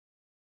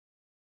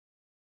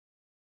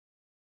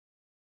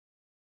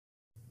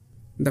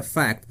The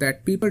fact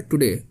that people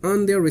today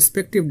earn their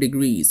respective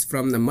degrees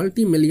from the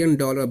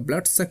multi-million-dollar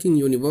blood-sucking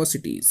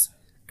universities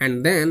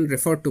and then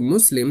refer to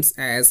Muslims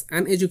as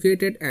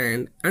uneducated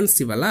and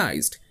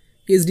uncivilized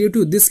is due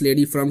to this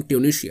lady from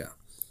Tunisia,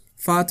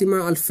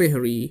 Fatima Al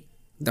Fihri,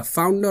 the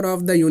founder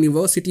of the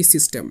university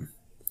system.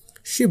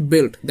 She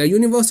built the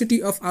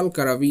University of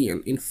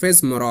al-qarawiyyin in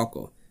Fez,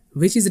 Morocco,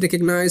 which is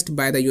recognized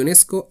by the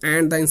UNESCO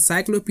and the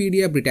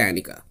Encyclopedia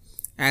Britannica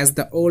as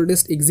the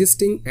oldest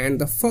existing and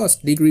the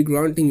first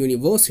degree-granting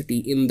university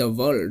in the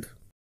world.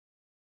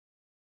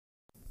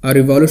 A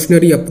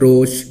revolutionary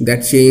approach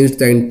that changed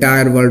the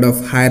entire world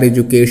of higher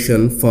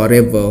education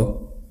forever.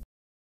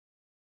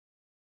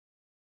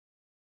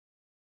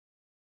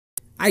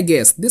 I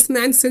guess this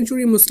 9th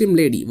century Muslim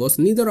lady was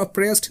neither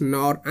oppressed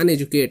nor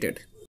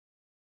uneducated.